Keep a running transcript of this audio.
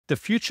The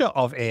future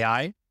of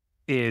AI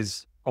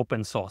is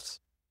open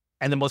source.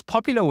 And the most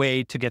popular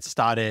way to get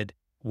started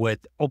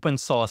with open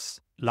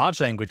source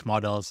large language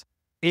models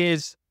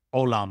is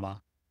Ollama.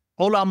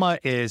 Ollama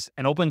is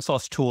an open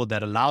source tool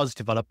that allows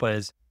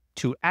developers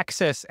to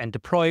access and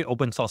deploy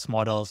open source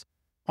models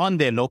on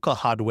their local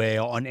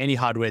hardware or on any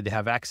hardware they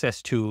have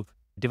access to.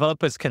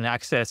 Developers can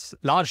access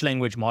large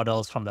language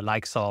models from the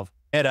likes of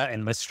Meta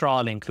and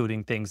Mistral,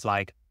 including things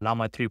like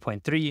Llama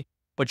 3.3.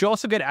 But you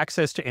also get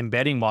access to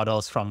embedding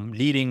models from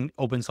leading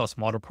open source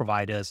model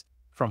providers,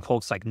 from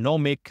folks like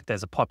Nomic.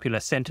 There's a popular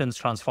sentence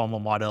transformer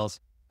models,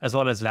 as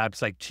well as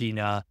labs like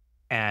Gina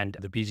and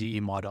the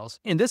BGE models.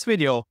 In this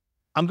video,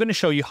 I'm going to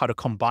show you how to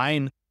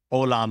combine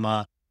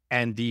Ollama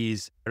and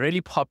these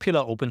really popular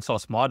open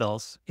source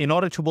models in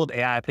order to build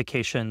AI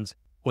applications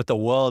with the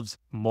world's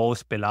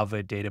most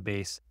beloved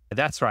database.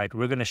 That's right,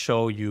 we're going to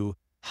show you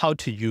how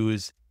to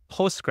use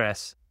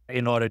Postgres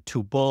in order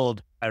to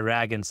build a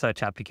RAG and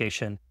search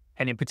application.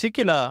 And in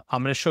particular,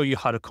 I'm going to show you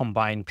how to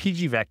combine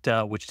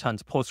pgVector, which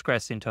turns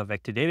Postgres into a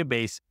vector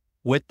database,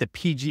 with the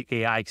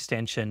Pgai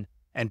extension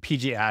and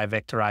Pgai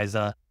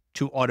Vectorizer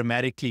to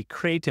automatically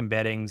create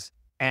embeddings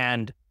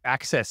and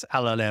access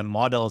LLM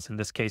models. In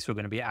this case, we're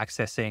going to be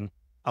accessing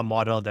a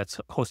model that's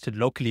hosted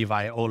locally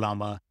via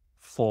Ollama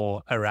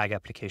for a RAG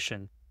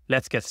application.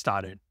 Let's get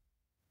started.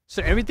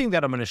 So everything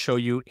that I'm going to show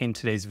you in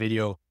today's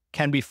video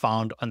can be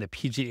found on the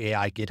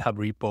Pgai GitHub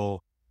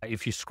repo.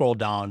 If you scroll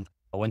down,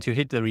 once you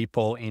hit the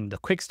repo in the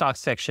quick start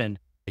section,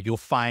 you'll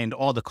find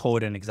all the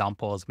code and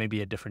examples,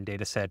 maybe a different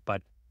data set,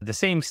 but the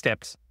same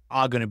steps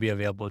are going to be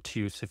available to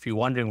you. So if you're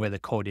wondering where the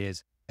code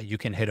is, you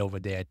can head over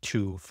there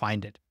to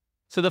find it.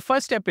 So the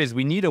first step is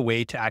we need a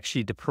way to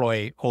actually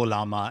deploy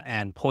Ollama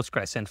and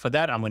Postgres. And for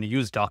that, I'm going to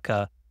use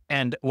Docker.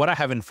 And what I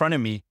have in front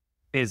of me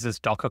is this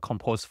Docker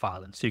compose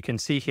file. And so you can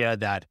see here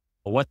that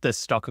what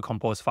this Docker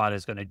compose file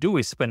is going to do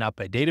is spin up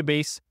a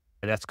database.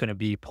 That's going to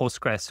be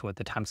Postgres with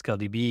the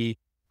TimescaleDB.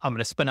 I'm going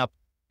to spin up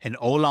an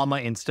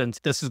Ollama instance.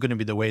 This is going to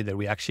be the way that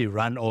we actually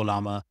run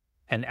Ollama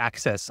and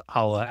access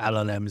our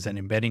LLMs and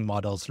embedding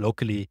models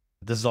locally.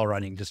 This is all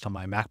running just on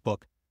my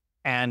MacBook.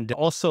 And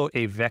also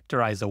a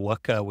vectorizer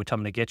worker, which I'm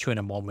going to get you in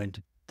a moment.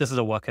 This is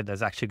a worker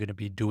that's actually going to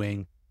be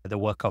doing the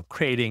work of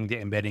creating the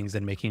embeddings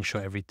and making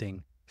sure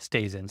everything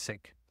stays in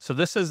sync. So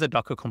this is the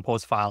Docker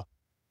compose file.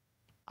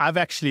 I've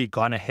actually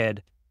gone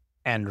ahead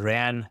and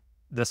ran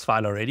this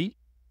file already.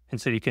 And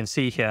so you can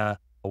see here,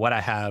 what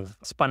I have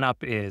spun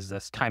up is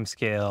this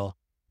timescale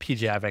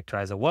Pgi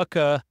vectorizer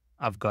worker.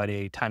 I've got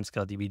a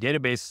TimescaleDB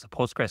database, a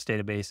Postgres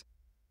database,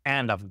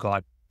 and I've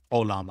got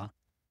Ollama.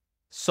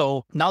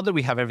 So now that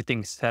we have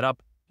everything set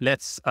up,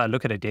 let's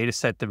look at a data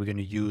set that we're going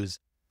to use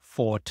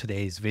for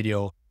today's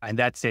video. And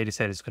that data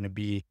set is going to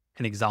be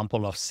an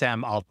example of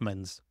Sam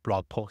Altman's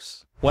blog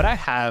posts. What I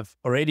have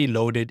already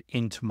loaded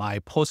into my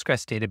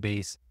Postgres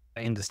database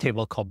in this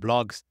table called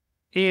blogs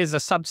is a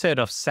subset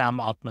of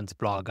Sam Altman's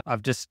blog.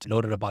 I've just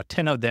loaded about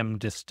 10 of them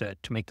just to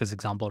make this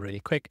example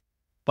really quick.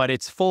 But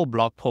it's full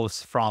blog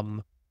posts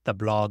from the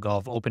blog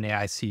of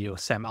OpenAI CEO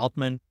Sam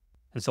Altman.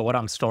 And so what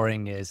I'm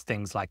storing is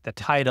things like the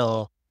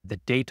title, the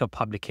date of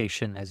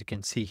publication, as you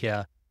can see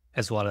here,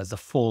 as well as the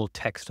full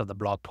text of the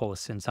blog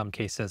post, in some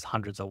cases,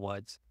 hundreds of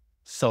words.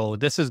 So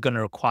this is going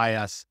to require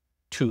us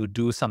to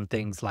do some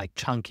things like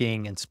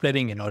chunking and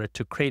splitting in order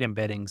to create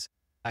embeddings.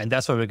 And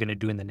that's what we're going to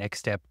do in the next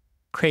step,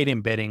 create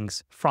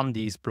embeddings from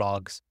these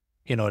blogs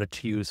in order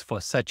to use for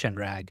search and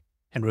RAG.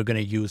 And we're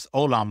going to use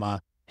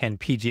Ollama and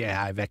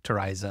Pgai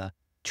Vectorizer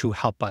to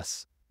help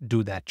us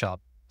do that job.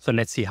 So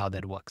let's see how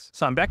that works.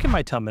 So I'm back in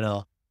my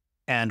terminal.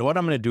 And what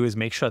I'm going to do is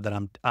make sure that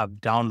I've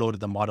downloaded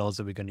the models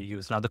that we're going to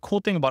use. Now, the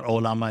cool thing about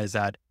Ollama is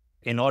that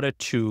in order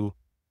to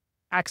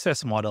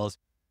access models,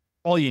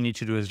 all you need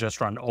to do is just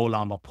run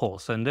Ollama pull.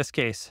 So in this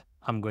case,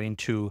 I'm going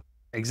to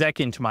exec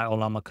into my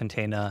Ollama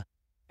container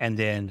and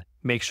then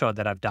make sure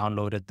that I've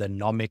downloaded the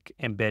Nomic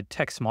Embed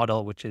text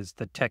model, which is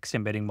the text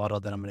embedding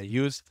model that I'm going to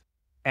use,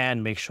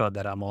 and make sure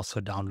that I'm also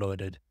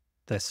downloaded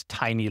this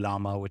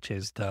TinyLlama, which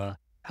is the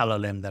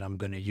LLM that I'm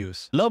going to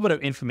use. A little bit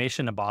of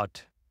information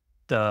about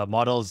the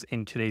models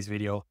in today's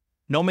video.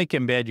 Nomic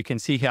Embed, you can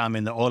see here I'm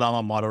in the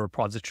Ollama model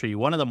repository,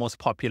 one of the most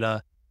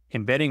popular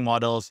embedding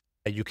models.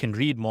 You can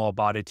read more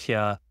about it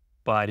here,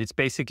 but it's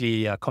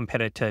basically a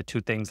competitor to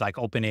things like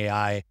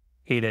OpenAI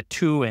Ada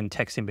 2 and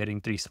Text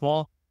Embedding 3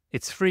 Small.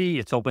 It's free,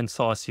 it's open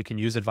source, you can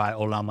use it via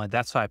Ollama.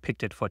 That's why I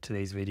picked it for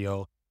today's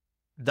video.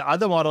 The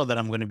other model that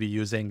I'm going to be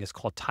using is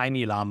called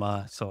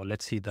TinyLlama. So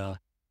let's see the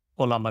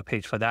Ollama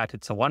page for that.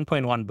 It's a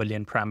 1.1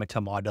 billion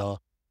parameter model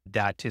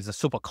that is a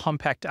super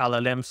compact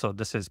LLM. So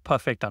this is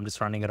perfect. I'm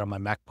just running it on my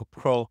MacBook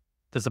Pro.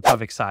 This is a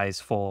perfect size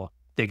for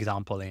the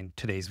example in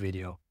today's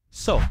video.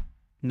 So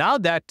now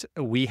that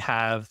we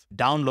have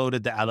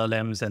downloaded the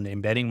LLMs and the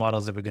embedding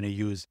models that we're going to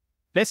use,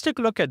 let's take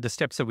a look at the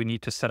steps that we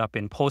need to set up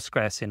in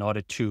Postgres in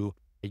order to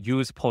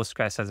use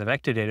Postgres as a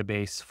vector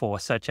database for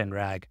search and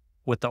RAG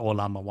with the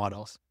Ollama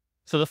models.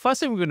 So the first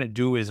thing we're going to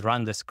do is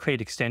run this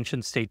create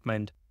extension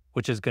statement,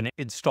 which is going to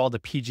install the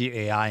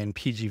pgAI and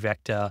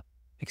pgVector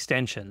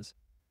extensions.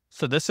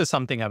 So this is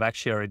something I've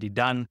actually already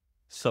done.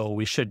 So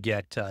we should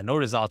get no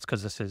results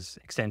because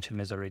extension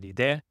is already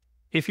there.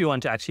 If you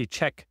want to actually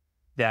check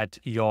that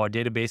your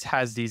database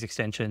has these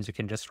extensions, you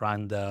can just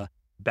run the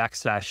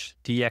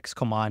 \dx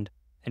command.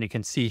 And you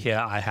can see here,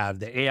 I have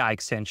the AI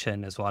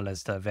extension as well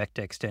as the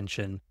vector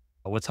extension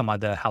with some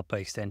other helper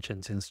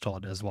extensions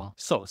installed as well.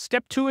 So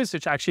step 2 is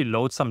to actually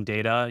load some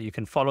data. You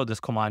can follow this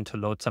command to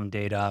load some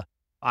data.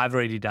 I've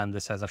already done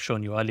this as I've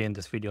shown you earlier in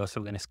this video, so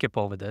we're going to skip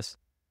over this.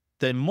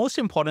 The most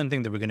important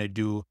thing that we're going to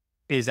do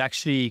is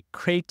actually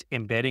create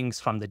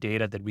embeddings from the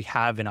data that we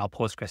have in our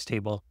Postgres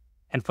table.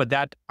 And for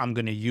that, I'm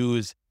going to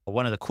use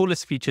one of the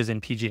coolest features in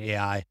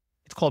PGAI.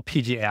 It's called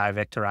Pgai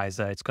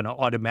Vectorizer. It's going to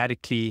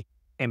automatically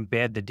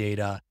embed the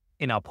data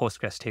in our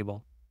Postgres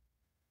table.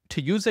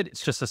 To use it,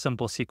 it's just a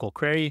simple SQL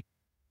query.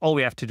 All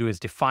we have to do is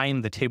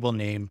define the table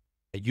name,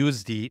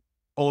 use the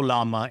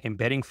Ollama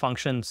embedding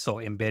function, so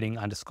embedding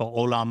underscore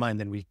Ollama, and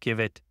then we give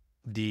it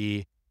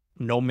the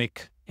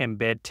Nomic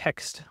Embed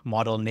text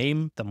model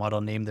name, the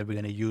model name that we're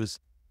going to use,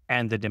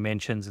 and the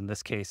dimensions. In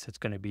this case, it's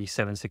going to be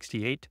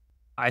 768.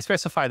 I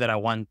specify that I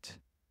want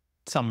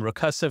some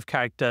recursive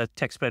character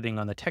text spreading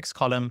on the text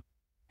column.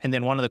 And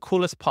then one of the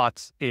coolest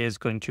parts is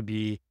going to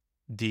be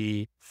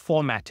the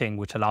formatting,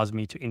 which allows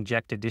me to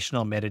inject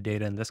additional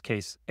metadata. In this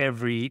case,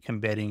 every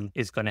embedding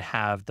is going to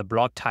have the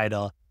blog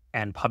title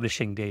and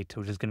publishing date,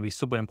 which is going to be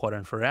super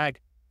important for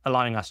RAG,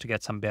 allowing us to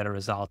get some better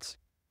results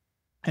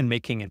and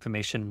making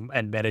information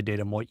and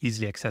metadata more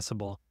easily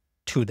accessible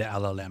to the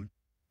LLM.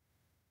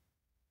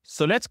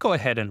 So let's go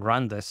ahead and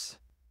run this,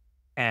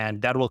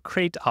 and that will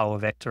create our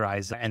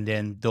vectorizer, and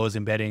then those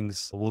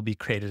embeddings will be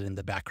created in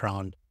the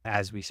background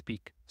as we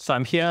speak. So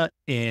I'm here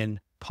in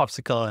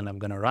Popsicle and I'm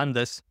going to run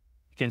this.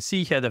 You can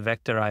see here the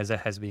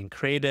vectorizer has been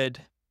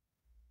created,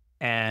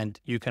 and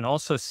you can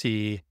also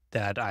see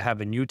that I have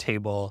a new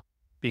table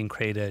being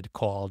created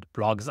called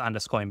blogs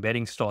underscore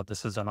embedding store.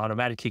 This is an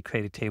automatically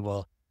created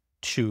table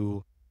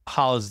to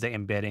house the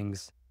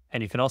embeddings.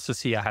 And you can also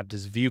see I have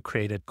this view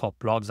created called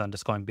blogs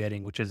underscore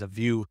embedding, which is a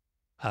view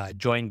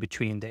joined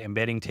between the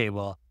embedding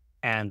table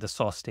and the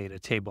source data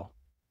table.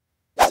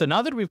 So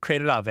now that we've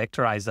created our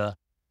vectorizer,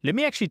 let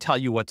me actually tell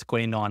you what's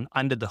going on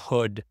under the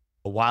hood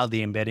while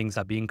the embeddings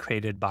are being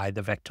created by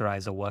the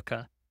vectorizer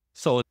worker.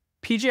 So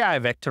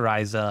Pgai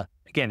Vectorizer,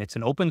 again, it's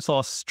an open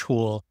source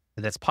tool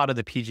that's part of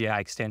the Pgai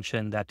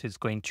extension that is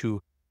going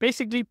to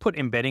basically put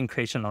embedding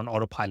creation on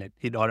autopilot.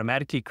 It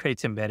automatically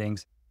creates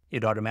embeddings.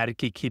 It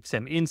automatically keeps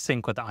them in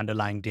sync with the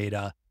underlying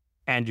data.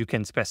 And you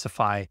can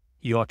specify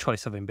your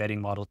choice of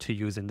embedding model to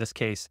use. In this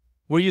case,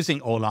 we're using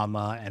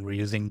Ollama, and we're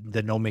using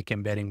the Nomic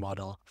embedding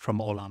model from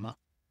Ollama.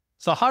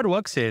 So how it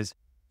works is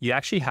you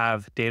actually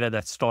have data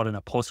that's stored in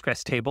a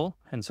Postgres table.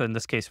 And so in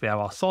this case, we have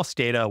our source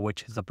data,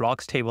 which is the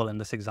blogs table in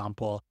this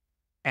example.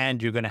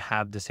 And you're going to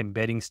have this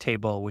embeddings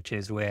table, which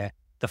is where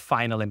the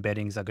final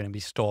embeddings are going to be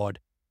stored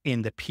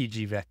in the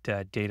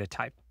pgVector data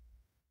type.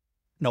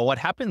 Now, what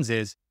happens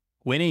is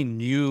when a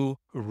new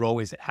row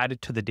is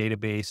added to the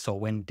database, or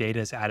when data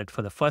is added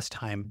for the first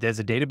time, there's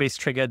a database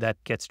trigger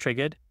that gets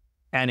triggered,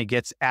 and it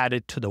gets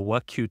added to the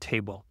work queue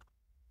table.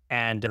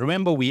 And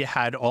remember, we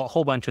had a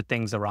whole bunch of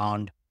things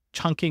around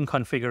chunking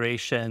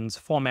configurations,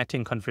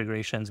 formatting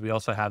configurations. We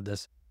also have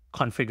this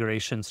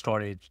configuration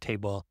storage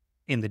table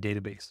in the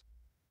database.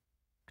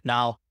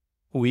 Now,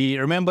 we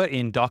remember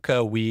in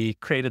Docker, we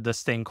created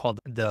this thing called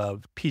the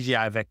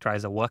Pgai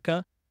Vectorizer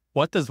worker.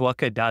 What this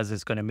worker does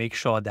is going to make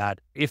sure that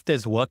if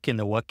there's work in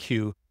the work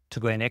queue to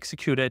go and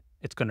execute it,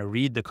 it's going to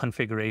read the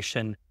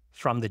configuration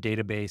from the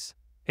database.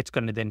 It's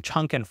going to then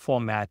chunk and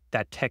format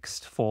that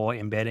text for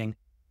embedding,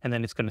 and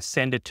then it's going to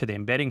send it to the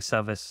embedding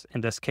service, in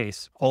this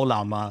case,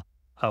 Ollama,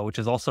 which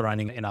is also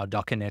running in our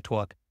Docker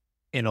network,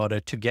 in order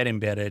to get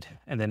embedded.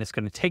 And then it's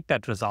going to take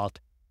that result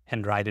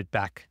and write it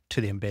back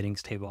to the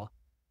embeddings table.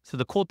 So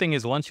the cool thing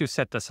is once you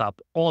set this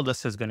up, all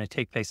this is going to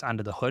take place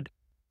under the hood,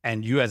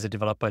 and you as a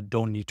developer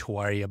don't need to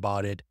worry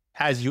about it.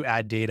 As you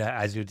add data,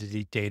 as you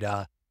delete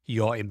data,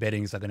 your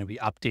embeddings are going to be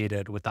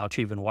updated without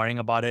you even worrying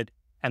about it.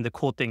 And the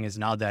cool thing is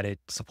now that it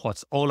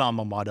supports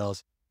Ollama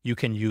models, you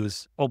can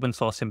use open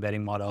source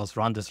embedding models,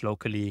 run this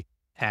locally,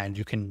 and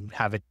you can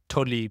have it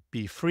totally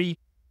be free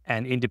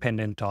and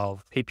independent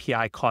of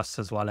API costs,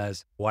 as well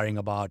as worrying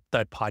about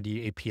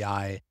third-party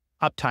API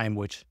uptime,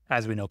 which,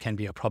 as we know, can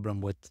be a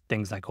problem with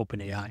things like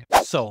OpenAI.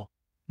 So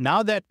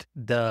now that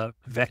the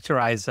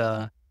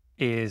vectorizer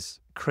is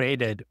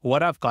created,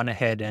 what I've gone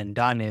ahead and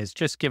done is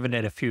just given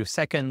it a few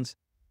seconds.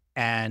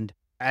 And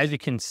as you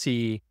can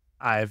see,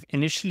 I've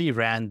initially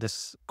ran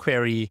this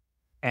query,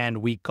 and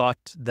we got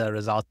the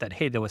result that,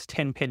 hey, there was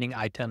 10 pending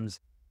items.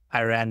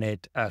 I ran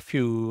it a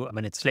few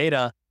minutes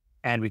later,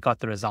 and we got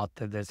the result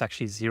that there's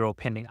actually 0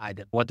 pending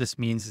items. What this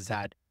means is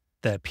that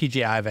the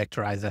Pgai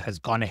Vectorizer has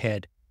gone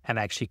ahead and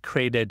actually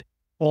created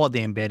all the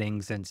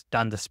embeddings and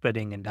done the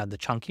splitting and done the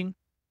chunking.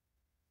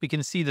 We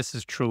can see this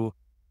is true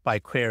by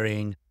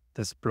querying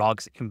this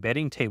blogs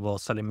embedding table.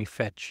 So let me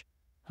fetch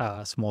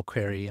a small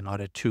query in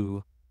order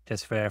to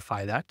just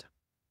verify that.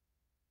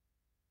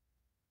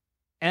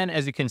 And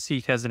as you can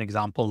see, here's an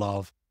example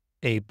of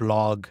a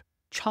blog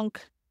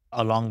chunk.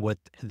 along with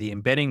the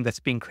embedding that's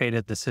being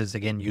created. This is,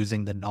 again,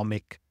 using the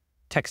Nomic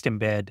text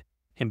embed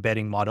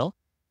embedding model.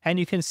 And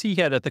you can see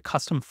here that the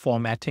custom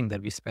formatting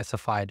that we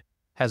specified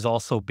has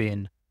also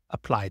been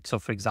applied. So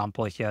for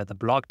example, here, the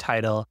blog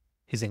title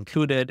is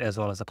included as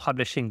well as a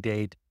publishing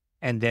date.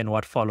 And then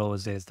what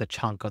follows is the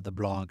chunk of the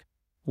blog,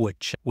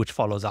 which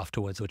follows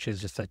afterwards, which is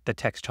just the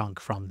text chunk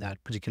from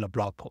that particular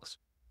blog post.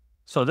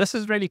 So this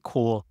is really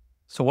cool.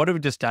 So what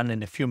we've just done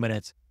in a few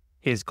minutes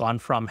is gone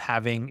from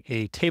having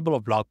a table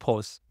of blog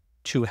posts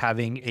to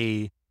having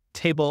a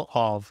table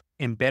of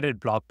embedded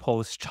blog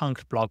posts,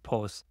 chunked blog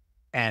posts,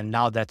 and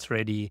now that's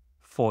ready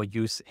for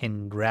use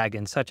in RAG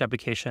and search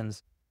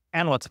applications.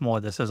 And what's more,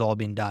 this has all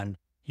been done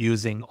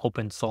using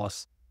open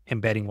source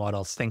embedding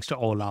models, thanks to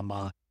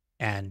Ollama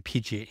and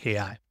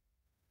Pgai.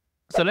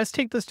 So let's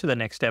take this to the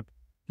next step.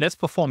 Let's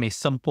perform a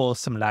simple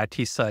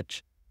similarity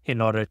search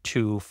in order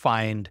to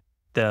find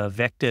the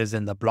vectors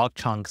in the blog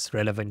chunks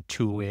relevant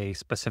to a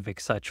specific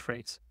search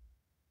phrase.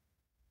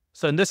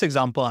 So in this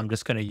example, I'm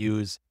just going to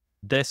use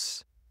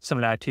this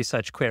similarity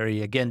search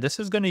query. Again, this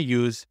is going to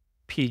use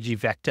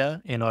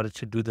pgVector in order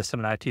to do the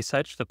similarity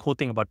search. The cool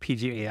thing about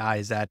Pgai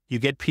is that you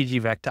get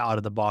pgVector out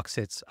of the box.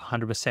 It's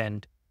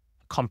 100%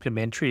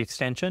 complementary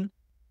extension.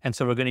 And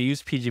so we're going to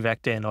use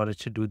pgVector in order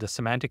to do the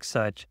semantic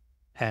search.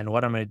 And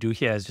what I'm going to do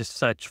here is just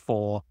search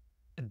for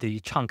the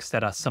chunks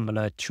that are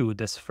similar to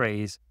this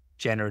phrase,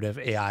 generative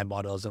AI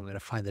models. I'm going to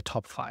find the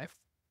top 5.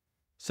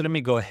 So let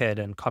me go ahead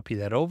and copy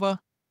that over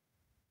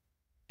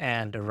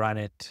and run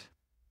it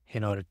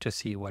in order to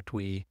see what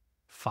we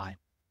find.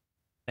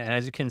 And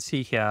as you can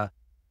see here,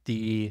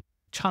 the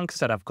chunks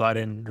that I've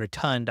gotten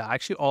returned are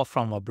actually all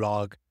from a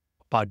blog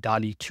about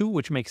DALL-E 2,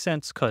 which makes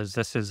sense because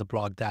this is a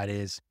blog that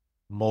is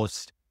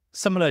most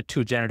similar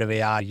to generative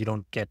AI. You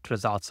don't get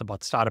results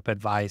about startup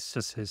advice.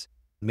 This is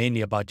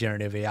mainly about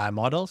generative AI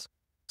models.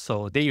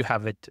 So there you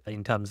have it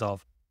in terms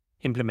of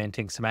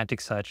implementing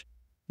semantic search.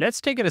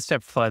 Let's take it a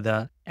step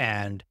further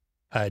and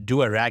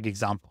do a RAG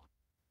example.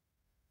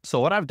 So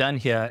what I've done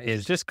here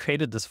is just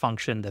created this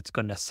function that's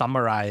going to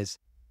summarize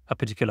a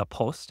particular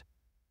post.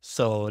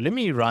 So let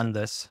me run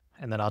this,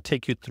 and then I'll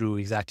take you through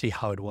exactly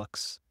how it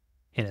works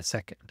in a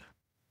second.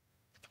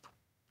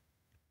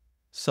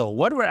 So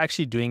what we're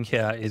actually doing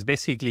here is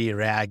basically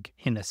RAG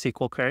in a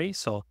SQL query.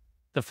 So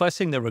the first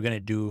thing that we're going to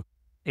do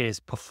is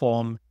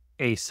perform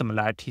a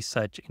similarity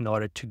search in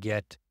order to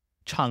get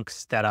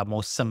chunks that are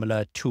most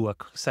similar to a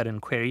certain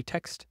query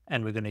text.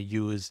 And we're going to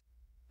use,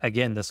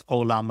 again, this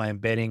Ollama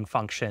embedding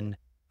function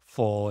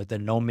for the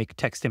Nomic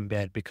text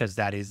embed, because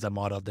that is the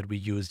model that we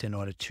used in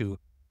order to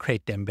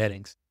create the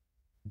embeddings.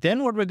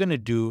 Then what we're going to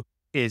do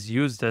is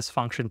use this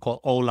function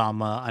called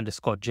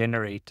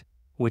Ollama_generate,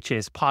 which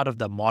is part of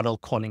the model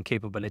calling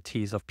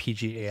capabilities of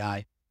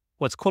Pgai.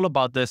 What's cool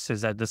about this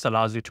is that this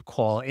allows you to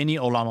call any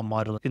Ollama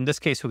model. In this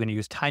case, we're going to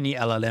use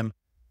TinyLlama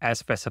as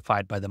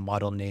specified by the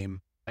model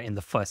name in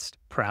the first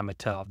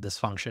parameter of this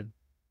function.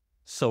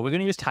 So we're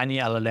going to use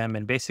TinyLlama,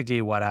 and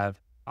basically what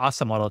I've asked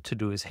the model to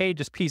do is, hey,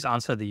 just please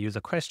answer the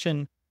user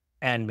question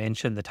and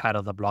mention the title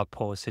of the blog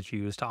post that you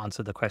used to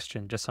answer the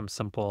question, just some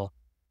simple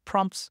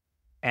prompts.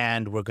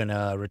 And we're going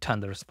to return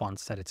the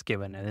response that it's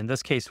given. And in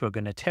this case, we're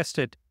going to test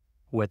it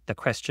with the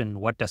question,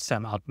 what does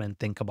Sam Altman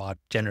think about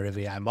generative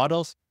AI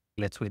models?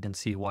 Let's wait and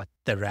see what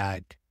the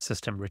RAG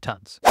system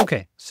returns.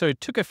 Okay, so it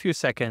took a few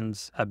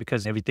seconds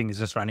because everything is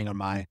just running on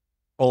my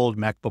old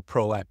MacBook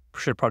Pro. I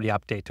should probably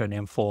update to an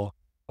M4.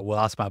 We'll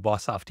ask my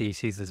boss after he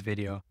sees this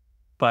video.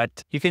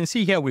 But you can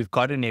see here we've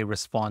gotten a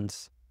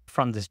response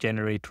from this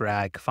generate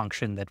RAG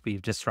function that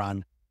we've just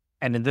run.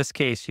 And in this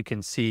case, you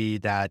can see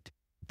that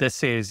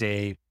this is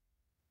a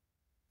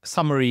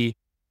summary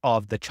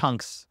of the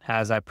chunks.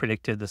 As I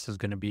predicted, this is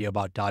going to be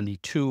about DALL-E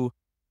 2.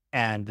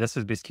 And this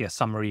is basically a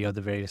summary of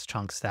the various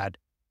chunks that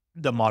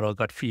the model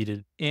got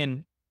fed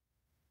in.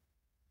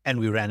 And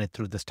we ran it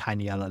through this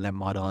TinyLlama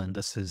model, and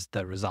this is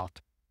the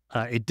result.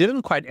 It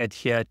didn't quite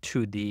adhere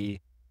to the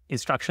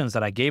instructions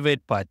that I gave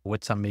it, but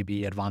with some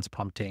maybe advanced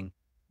prompting,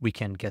 we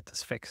can get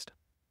this fixed.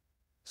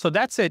 So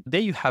that's it.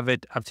 There you have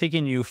it. I've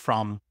taken you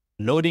from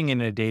loading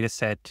in a data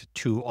set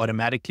to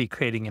automatically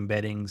creating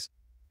embeddings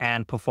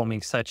and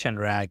performing search and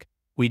RAG.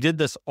 We did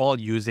this all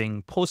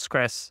using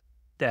Postgres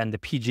and the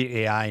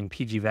Pgai and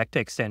pgVector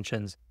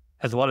extensions,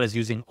 as well as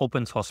using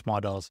open source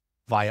models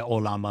via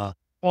Ollama.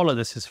 All of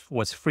this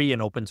was free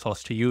and open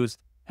source to use.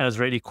 And it was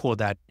really cool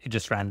that it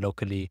just ran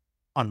locally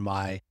on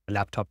my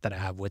laptop that I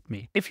have with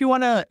me. If you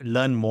want to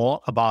learn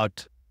more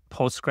about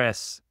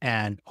Postgres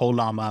and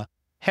Ollama,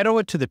 head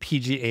over to the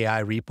Pgai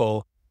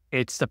repo.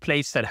 It's the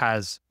place that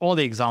has all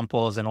the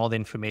examples and all the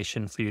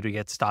information for you to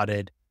get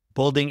started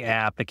building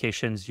AI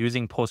applications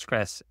using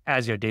Postgres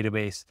as your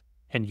database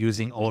and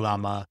using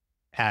Ollama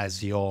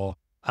as your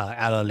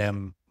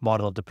LLM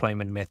model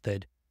deployment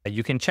method.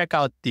 You can check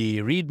out the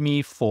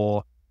README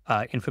for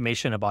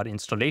information about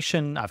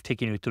installation. I've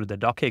taken you through the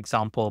Docker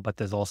example, but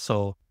there's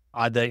also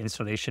other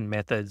installation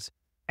methods.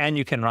 And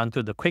you can run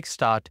through the quick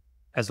start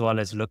as well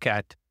as look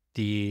at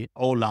the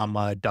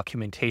Ollama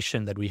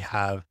documentation that we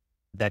have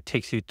that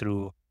takes you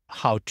through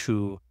how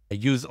to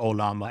use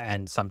Ollama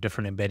and some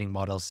different embedding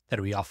models that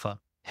we offer.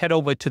 Head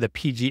over to the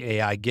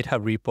PGAI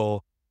GitHub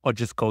repo or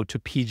just go to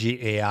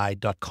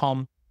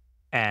pgai.com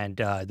and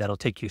that'll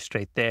take you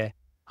straight there.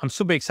 I'm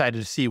super excited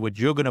to see what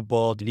you're going to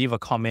build. Leave a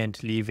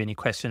comment, leave any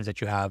questions that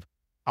you have.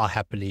 I'll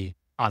happily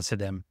answer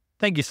them.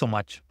 Thank you so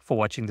much for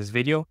watching this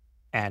video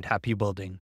and happy building.